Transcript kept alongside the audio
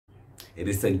It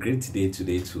is a great day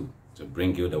today to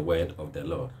bring you the word of the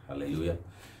Lord. Hallelujah.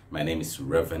 My name is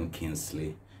Reverend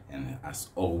Kingsley, and as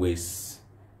always,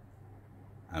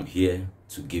 I'm here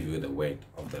to give you the word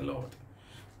of the Lord.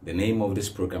 The name of this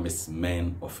program is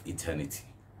Men of Eternity.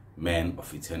 Men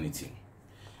of Eternity.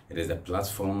 It is a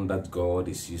platform that God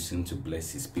is using to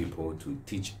bless his people, to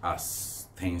teach us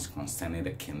things concerning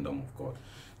the kingdom of God,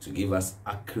 to give us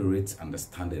accurate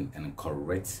understanding and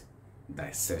correct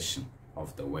dissection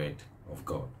of the word of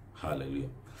God. Hallelujah.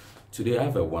 Today I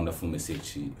have a wonderful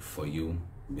message for you,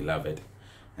 beloved,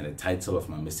 and the title of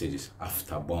my message is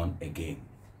After Born Again.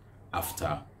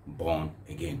 After Born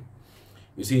Again.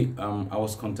 You see, I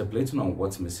was contemplating on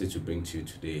what message to bring to you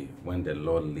today when the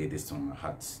Lord laid this on my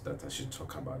heart that I should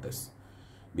talk about this.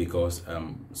 Because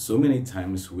so many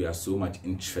times we are so much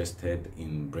interested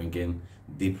in bringing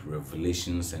deep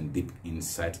revelations and deep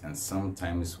insight, and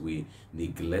sometimes we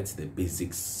neglect the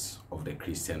basics of the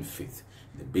Christian faith,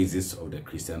 the basis of the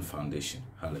Christian foundation.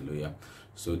 Hallelujah.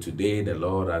 So today the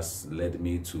Lord has led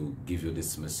me to give you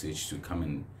this message, to come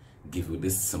and give you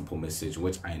this simple message,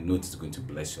 which I know is going to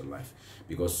bless your life.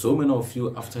 Because so many of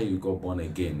you, after you got born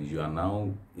again, you are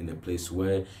now in a place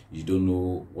where you don't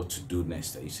know what to do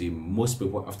next. You see, most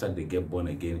people, after they get born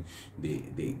again, they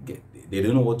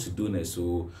don't know what to do next,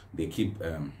 so they keep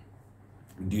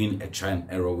doing a try and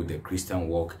error with the Christian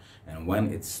walk, and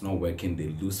when it's not working, they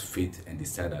lose faith and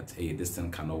decide that, hey, this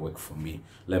thing cannot work for me,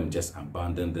 let me just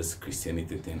abandon this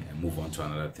Christianity thing and move on to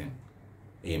another thing.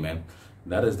 Amen.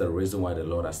 That is the reason why the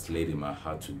Lord has laid in my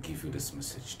heart to give you this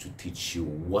message, to teach you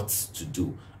what to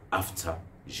do after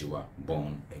you are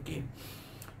born again.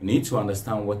 You need to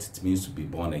understand what it means to be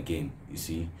born again. You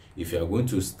see, if you are going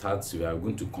to start, you are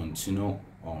going to continue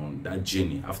on that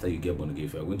journey after you get born again,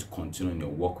 if you are going to continue in your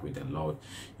walk with the Lord,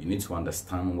 you need to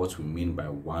understand what we mean by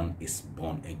one is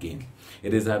born again.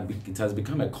 It has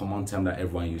become a common term that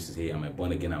everyone uses. Hey, I'm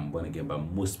born again, but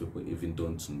most people even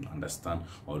don't understand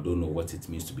or don't know what it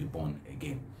means to be born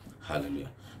again. Hallelujah.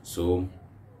 So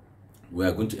we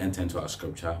are going to enter into our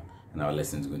scripture and our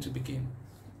lesson is going to begin.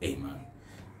 Amen.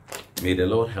 May the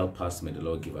Lord help us. May the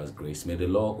Lord give us grace. May the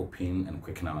Lord open and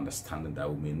quicken our understanding that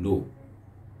we may know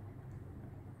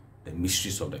the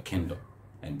mysteries of the kingdom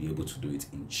and be able to do it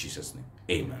in Jesus' name.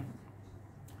 Amen.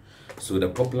 So the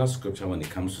popular scripture when it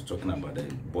comes to talking about the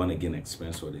born again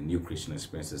experience or the new Christian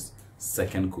experience is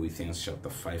 2 Corinthians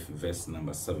chapter 5 verse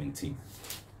number 17.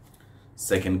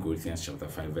 2 Corinthians chapter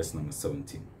 5 verse number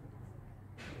 17.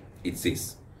 It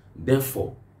says,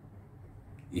 therefore,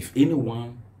 if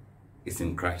anyone is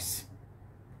in Christ,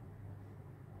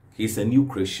 he is a new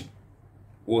creation.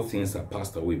 All things are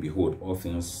passed away. Behold, all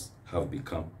things have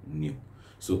become new.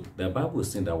 So the Bible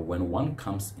is saying that when one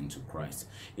comes into Christ,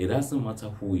 it doesn't matter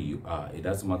who you are, it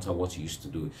doesn't matter what you used to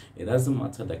do, it doesn't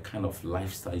matter the kind of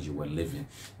lifestyle you were living.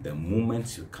 The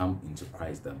moment you come into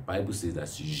Christ, the Bible says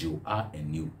that you are a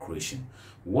new creation.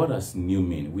 What does new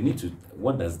mean?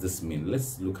 What does this mean?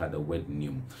 Let's look at the word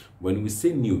new. When we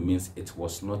say new, means it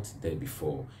was not there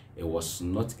before, it was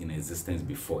not in existence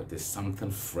before, it is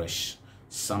something fresh,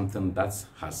 something that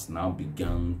has now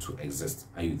begun to exist.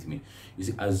 Are you with me? You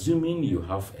see, assuming you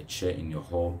have a chair in your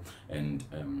hall and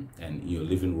in your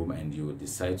living room, and you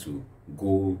decide to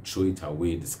go throw it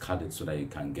away, discard it so that you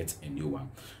can get a new one.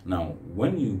 Now,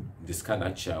 when you discard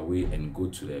that chair away and go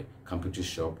to the computer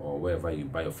shop or wherever you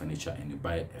buy your furniture and you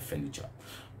buy a furniture,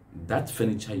 that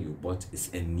furniture you bought is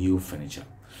a new furniture.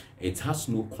 It has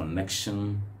no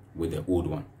connection with the old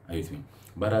one. Are you with me?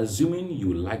 But assuming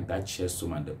you like that chair so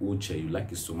much, the old chair, you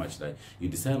like it so much that you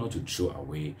decide not to throw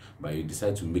away, but you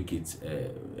decide to make it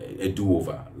a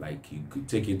do-over. Like you could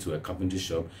take it to a carpenter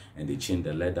shop and they change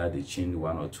the leather, they change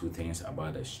one or two things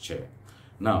about the chair.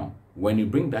 Now, when you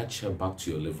bring that chair back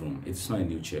to your living room, it's not a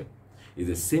new chair. It's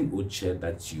the same old chair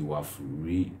that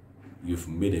you've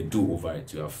made a do-over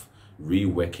it, you have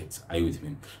reworked it. Are you with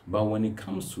me? But when it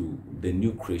comes to the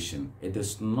new creation, it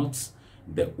is not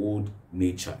the old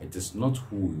nature, it is not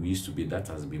who we used to be that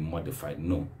has been modified.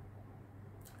 No,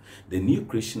 the new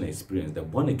creation experience, the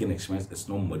born again experience, is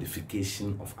no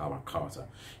modification of our character,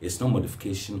 it's no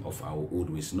modification of our old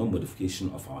ways, no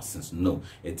modification of our sins. No,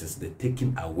 it is the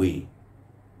taking away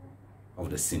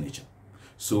of the sin nature.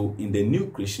 So in the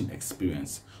new creation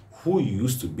experience, who you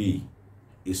used to be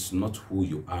is not who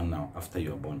you are now after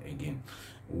you are born again.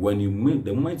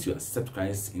 The moment you accept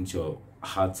Christ into your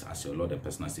heart as your Lord and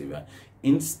personal Savior,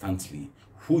 instantly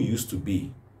who used to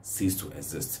be cease to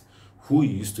exist. Who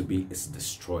you used to be is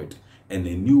destroyed, and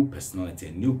a new personality,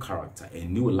 a new character, a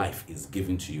new life is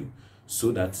given to you,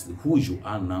 so that who you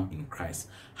are now in Christ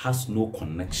has no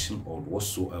connection or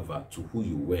whatsoever to who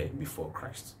you were before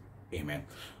Christ. Amen.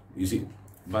 You see,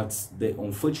 But the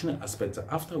unfortunate aspect,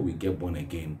 after we get born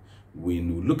again,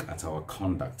 when we look at our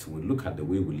conduct, we look at the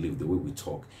way we live, the way we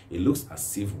talk, it looks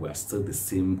as if we are still the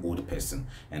same old person.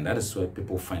 And that is why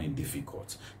people find it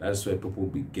difficult. That is why people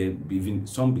even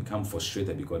some become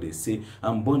frustrated, because they say,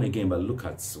 I'm born again, but look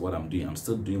at what I'm doing. I'm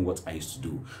still doing what I used to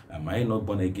do. Am I not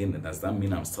born again? Does that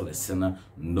mean I'm still a sinner?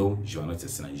 No, you are not a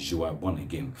sinner. You are born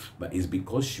again. But it's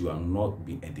because you are not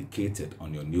being educated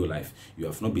on your new life. You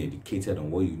have not been educated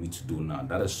on what you need to do now.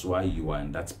 That is why you are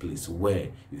in that place where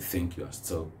you think you are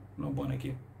still not born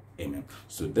again. Amen.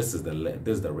 So this is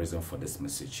the reason for this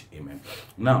message. Amen.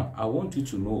 Now I want you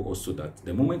to know also that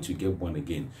the moment you get born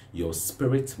again, your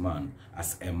spirit man,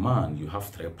 as a man, you have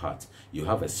three parts. You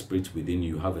have a spirit within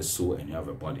you, you have a soul, and you have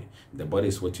a body. The body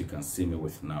is what you can see me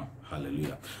with now.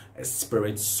 Hallelujah. A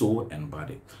spirit, soul, and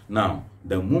body. Now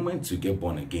the moment you get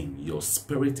born again, your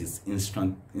spirit is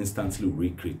instantly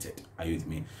recreated. Are you with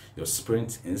me? Your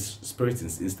spirit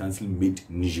is instantly made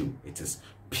new. It is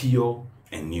pure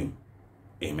and new.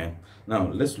 Amen. Now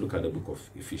let's look at the book of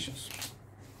Ephesians.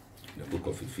 The book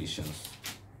of Ephesians,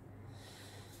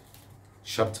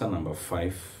 chapter number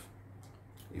 5.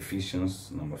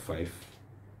 Ephesians number 5.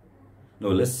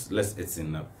 No, it's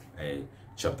in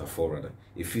chapter 4 rather.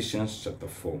 Ephesians chapter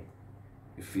 4.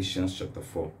 Ephesians chapter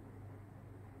 4.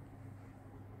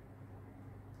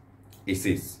 It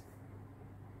says,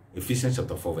 Ephesians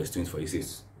chapter 4 verse 24, it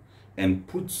says, and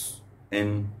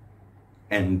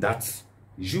that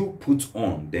you put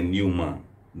on the new man,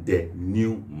 the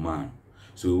new man.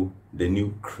 So the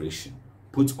new creation.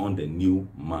 Put on the new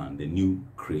man, the new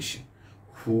creation,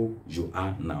 who you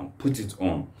are now. Put it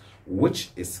on,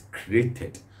 which is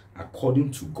created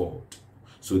according to God.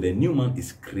 So the new man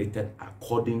is created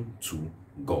according to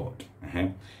God,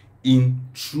 in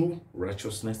true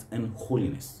righteousness and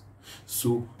holiness.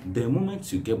 So the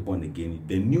moment you get born again,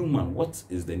 the new man, what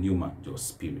is the new man? Your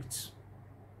spirit.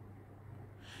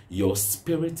 Your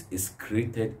spirit is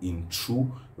created in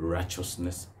true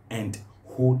righteousness and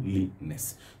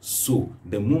holiness. So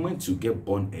the moment you get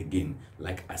born again,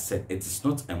 like I said, it is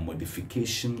not a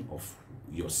modification of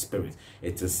your spirit.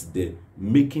 It is the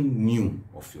making new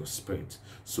of your spirit.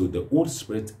 So the old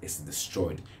spirit is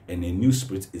destroyed and a new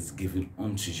spirit is given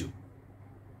unto you.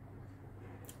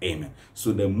 Amen.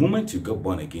 So the moment you got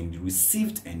born again, you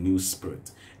received a new spirit.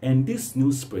 And this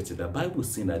new spirit, the Bible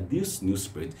is saying that this new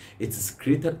spirit, it is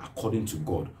created according to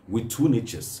God with two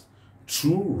natures,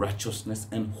 true righteousness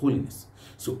and holiness.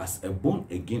 So as a born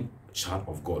again child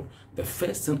of God, the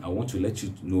first thing I want to let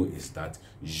you know is that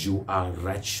you are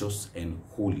righteous and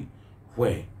holy.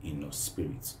 Where? In your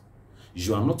spirit.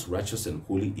 You are not righteous and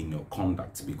holy in your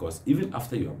conduct, because even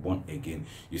after you are born again,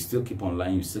 you still keep on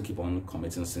lying, you still keep on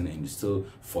committing sin, and you still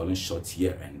falling short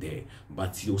here and there.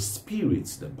 But your spirit,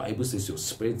 the Bible says your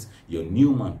spirit, your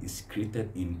new man is created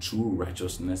in true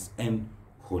righteousness and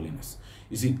holiness.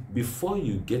 You see, before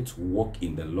you get to walk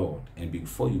in the Lord and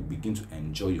before you begin to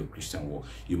enjoy your Christian walk,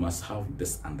 you must have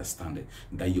this understanding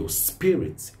that your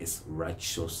spirit is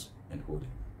righteous and holy.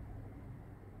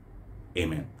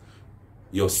 Amen.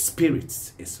 Your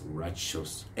spirit is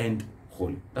righteous and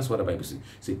holy. That's what the Bible says.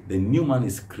 See, the new man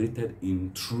is created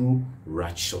in true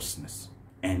righteousness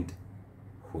and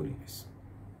holiness.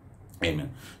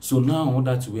 Amen. So now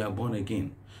that we are born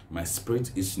again, my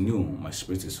spirit is new, my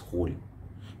spirit is holy,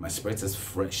 my spirit is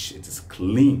fresh, it is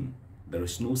clean. There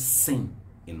is no sin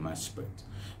in my spirit.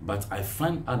 But I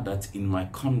find out that in my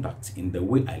conduct, in the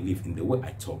way I live, in the way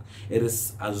I talk, it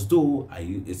is as though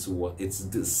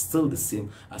it's still the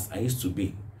same as I used to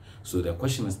be. So the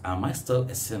question is, am I still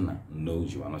a sinner? No,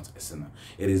 you are not a sinner.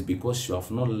 It is because you have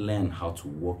not learned how to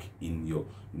walk in your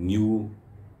new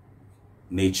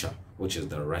nature, which is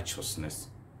the righteousness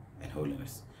and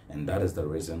holiness. And that is the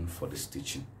reason for this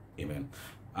teaching. Amen.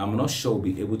 I'm not sure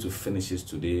we'll be able to finish this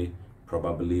today.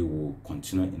 Probably we'll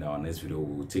continue in our next video.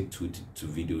 We'll take two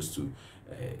videos to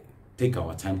take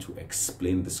our time to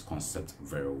explain this concept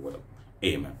very well.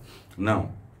 Amen.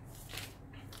 Now,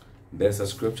 there's a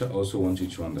scripture I also want you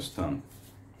to understand.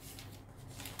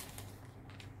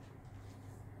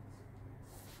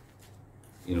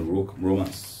 In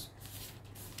Romans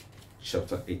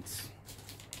chapter 8.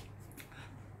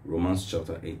 Romans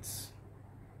chapter 8.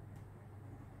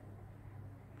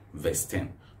 Verse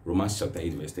 10. Romans chapter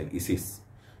 8 verse 10, it says,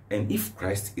 and if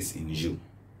Christ is in you,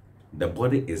 the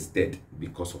body is dead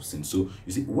because of sin. So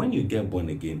you see, when you get born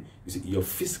again, you see, your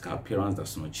physical appearance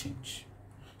does not change.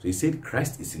 So he said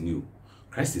Christ is in you.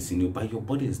 Christ is in you, but your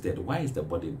body is dead. Why is the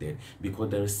body dead? Because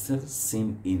there is still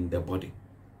sin in the body.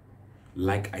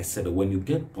 Like I said, when you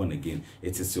get born again,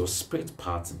 it is your spirit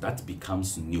part that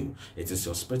becomes new. It is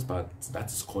your spirit part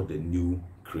that is called the new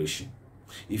creation.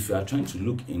 If you are trying to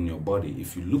look in your body,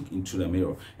 if you look into the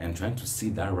mirror and trying to see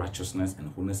that righteousness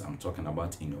and wholeness I'm talking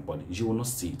about in your body, you will not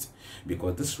see it,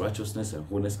 because this righteousness and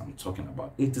wholeness I'm talking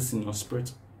about, it is in your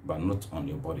spirit but not on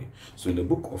your body. So in the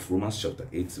book of Romans chapter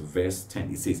 8 verse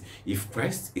 10, it says, if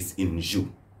Christ is in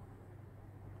you,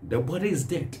 the body is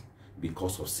dead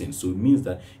because of sin. So it means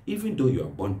that even though you are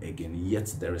born again, yet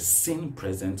there is sin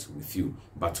present with you,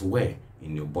 but where?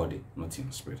 In your body, not in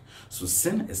your spirit. So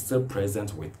sin is still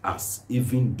present with us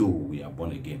even though we are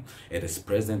born again. It is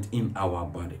present in our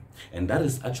body, and that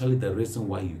is actually the reason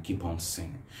why you keep on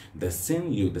sinning. The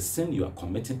sin you are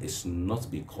committing is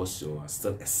not because you are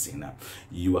still a sinner.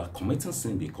 You are committing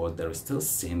sin because there is still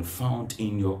sin found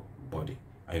in your body.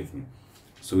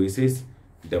 So it says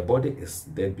the body is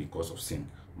dead because of sin,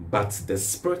 but the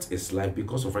spirit is life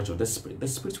because of righteousness. The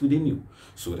spirit within you.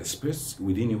 So the spirit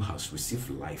within you has received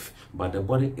life, but the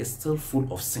body is still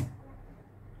full of sin.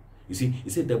 You see, he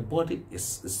said the body the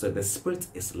spirit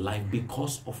is life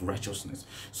because of righteousness.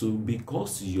 So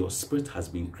because your spirit has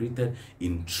been created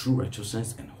in true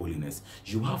righteousness and holiness,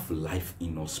 you have life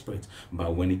in your spirit.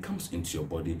 But when it comes into your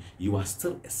body, you are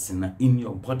still a sinner in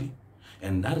your body.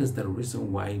 And that is the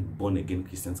reason why born-again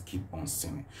Christians keep on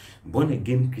sinning.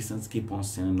 Born-again Christians keep on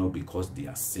sinning not because they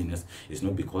are sinners. It's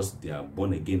not because they are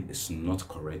born again is not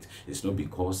correct. It's not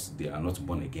because they are not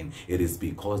born again. It is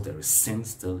because there is sin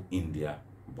still in their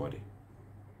body.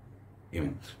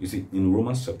 Amen. You see, in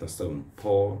Romans chapter 7,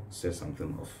 Paul says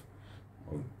something of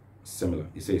similar.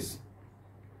 He says,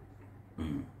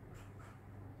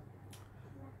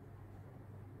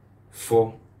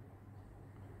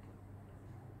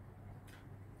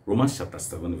 Romans chapter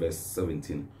 7 verse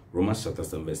 17. Romans chapter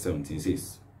 7 verse 17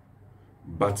 says,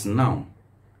 but now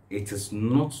it is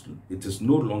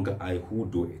no longer I who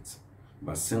do it,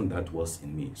 but sin that was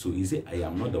in me. So he said, I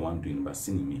am not the one doing it, but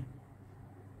sin in me.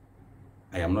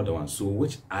 I am not the one. So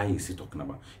which I is he talking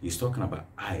about? He's talking about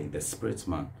I, the spirit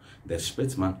man. The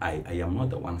spirit man, I am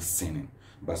not the one sinning,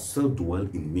 but still dwell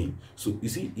in me. So you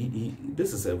see,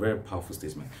 this is a very powerful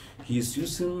statement. He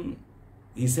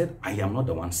said, I am not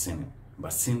the one sinning,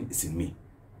 but sin is in me.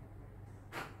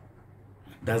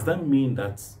 Does that mean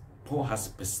that Paul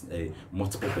has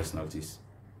multiple personalities?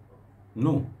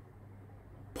 No.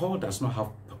 Paul does not have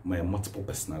multiple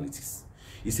personalities.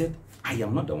 He said, I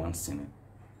am not the one sinning,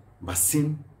 but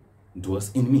sin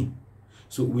dwells in me.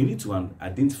 So we need to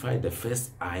identify the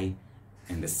first I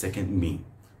and the second me.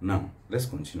 Now, let's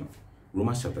continue.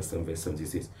 Romans chapter 7 verse 17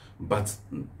 says,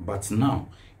 but now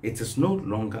it is no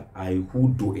longer I who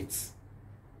do it,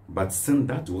 but sin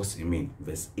that was in me.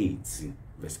 Verse 18.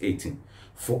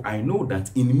 For I know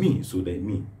that in me, so that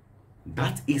me,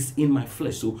 that is in my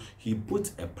flesh. So he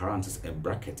put a parenthesis, a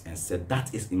bracket, and said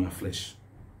that is in my flesh.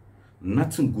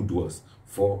 Nothing good was,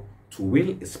 for to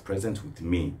will is present with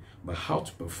me, but how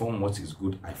to perform what is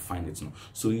good, I find it not.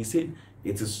 So he said,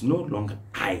 it is no longer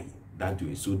I that do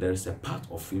it. So there is a part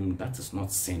of him that is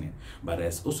not sinning, but there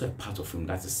is also a part of him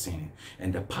that is sinning.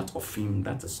 And the part of him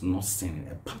that is not sinning,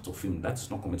 a part of him that is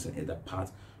not committing, is the part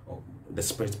of the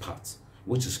spirit part,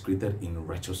 which is created in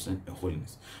righteousness and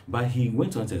holiness. But he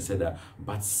went on and said that,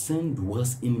 but sin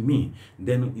dwells in me.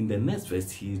 Then in the next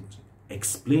verse, he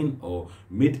explained or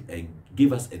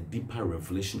gave us a deeper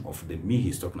revelation of the me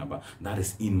he's talking about, that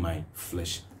is in my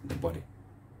flesh, the body.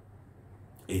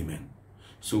 Amen.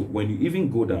 So when you even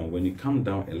go down, when you come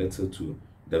down a little to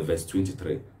the verse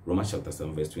 23, Romans chapter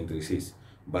 7 verse 23 says,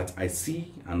 but I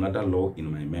see another law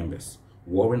in my members,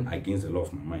 warring against the law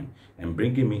of my mind, and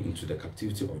bringing me into the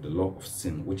captivity of the law of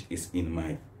sin, which is in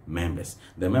my members.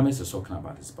 The members is talking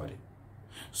about his body.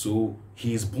 So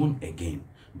he is born again,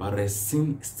 but the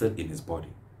sin is still in his body.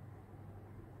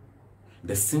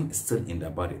 The sin is still in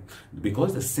the body.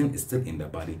 Because the sin is still in the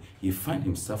body, he finds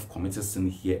himself committing sin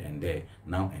here and there,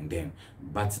 now and then.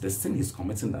 But the sin he's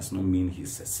committing does not mean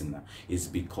he's a sinner. It's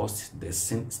because the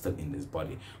sin is still in his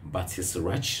body. But his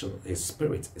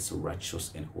spirit is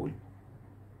righteous and holy.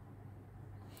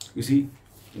 You see,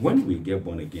 when we get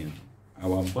born again,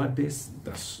 our bodies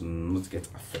does not get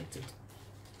affected.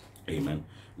 Amen.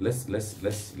 Let's look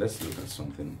at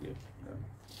something here.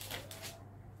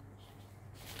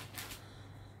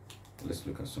 Let's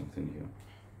look at something here.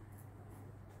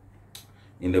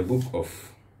 In the book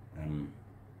of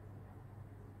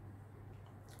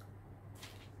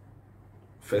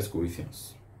First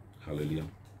Corinthians, hallelujah.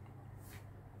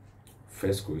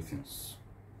 First Corinthians,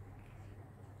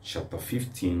 chapter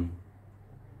 15,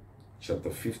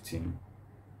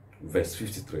 verse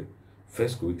 53.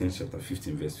 First Corinthians chapter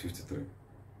 15, verse 53.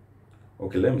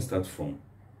 Okay, let me start from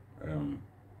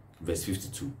verse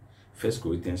 52. First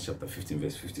Corinthians chapter 15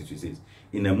 verse 52 says,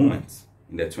 in a moment,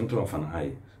 in the twinkling of an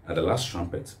eye, at the last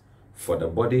trumpet, for the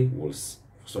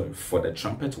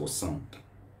trumpet will sound,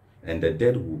 and the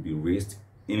dead will be raised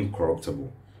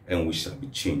incorruptible, and we shall be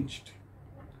changed.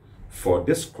 For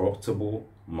this corruptible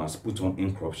must put on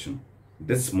incorruption,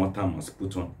 this mortal must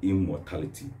put on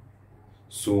immortality.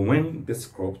 So when this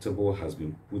corruptible has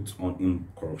been put on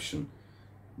incorruption,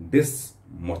 this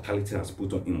mortality has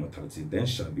put on immortality, then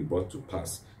shall be brought to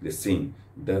pass the saying,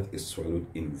 death is swallowed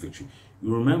in victory.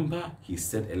 You remember he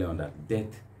said earlier on that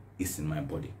death is in my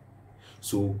body.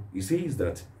 So he says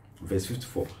that, verse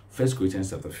 54, 1 Corinthians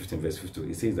chapter 15, verse 52,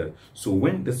 he says that, so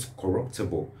when this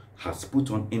corruptible has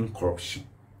put on incorruption,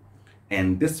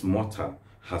 and this mortal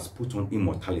has put on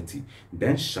immortality,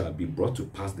 then shall be brought to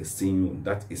pass the saying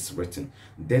that is written,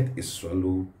 death is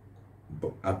swallowed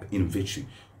up in victory.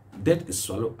 Death is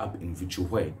swallowed up in victory.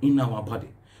 Where? In our body.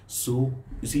 So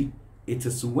you see, it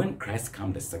is when Christ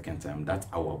comes the second time that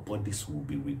our bodies will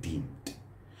be redeemed.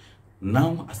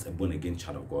 Now, as a born again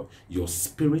child of God, your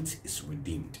spirit is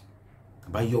redeemed,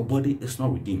 but your body is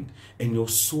not redeemed, and your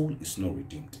soul is not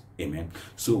redeemed. Amen.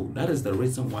 So that is the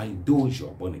reason why, though you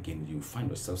are born again, you find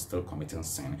yourself still committing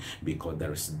sin, because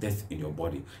there is death in your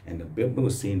body. And the Bible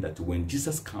is saying that when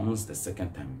Jesus comes the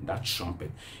second time, that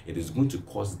trumpet, it is going to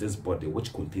cause this body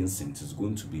which contains sin is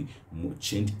going to be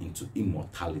changed into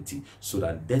immortality, so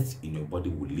that death in your body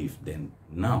will live. Then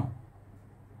now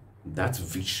that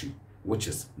victory, which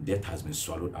is death has been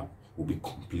swallowed up, will be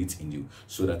complete in you,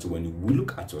 so that when you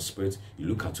look at your spirit, you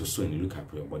look at your soul, and you look at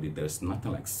your body, there's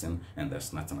nothing like sin and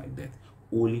there's nothing like death,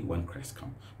 only when Christ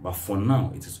comes. But for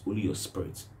now, it is only your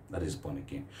spirit that is born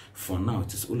again. For now,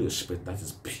 it is only your spirit that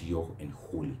is pure and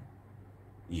holy.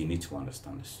 You need to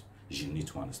understand this. You need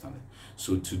to understand it.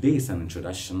 So today is an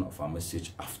introduction of our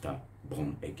message after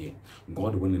born again.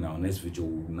 God willing, in our next video,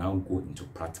 we will now go into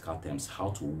practical terms,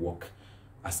 how to walk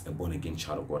as a born-again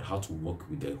child of God, how to walk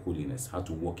with the holiness, how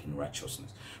to walk in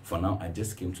righteousness. For now, I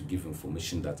just came to give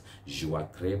information that you are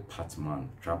three-part man,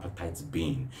 tripartite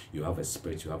being. You have a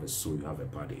spirit, you have a soul, you have a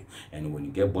body. And when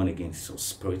you get born again, it's your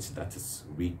spirit that is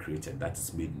recreated, that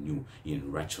is made new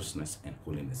in righteousness and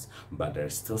holiness. But there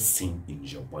is still sin in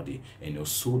your body, and your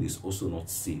soul is also not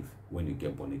saved when you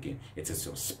get born again. It is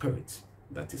your spirit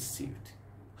that is saved.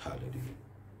 Hallelujah.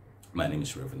 My name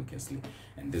is Reverend Kingsley,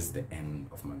 and this is the end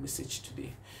of my message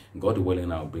today. God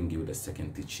willing, I'll bring you the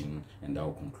second teaching, and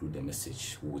I'll conclude the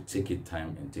message. We will take it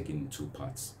time and take it in 2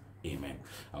 parts. Amen.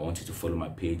 I want you to follow my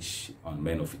page on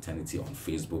Men of Eternity on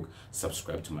Facebook,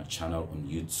 subscribe to my channel on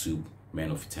YouTube, Men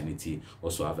of Eternity.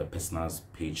 Also have a personal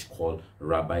page called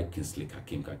Rabbi Kingsley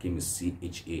Kakim. Kakim is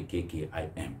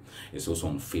C-H-A-K-K-I-M. It's also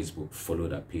on Facebook. Follow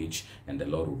that page, and the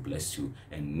Lord will bless you.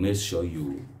 And make sure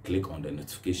you click on the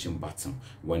notification button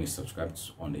when you subscribe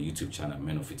on the YouTube channel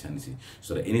Men of Eternity,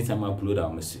 so that anytime I upload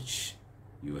our message,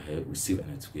 you will receive a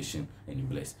notification and you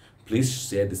bless. Please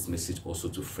share this message also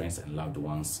to friends and loved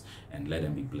ones, and let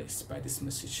them be blessed by this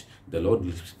message. The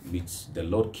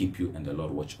Lord keep you, and the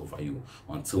Lord watch over you.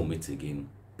 Until we meet again,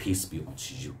 peace be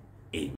unto you.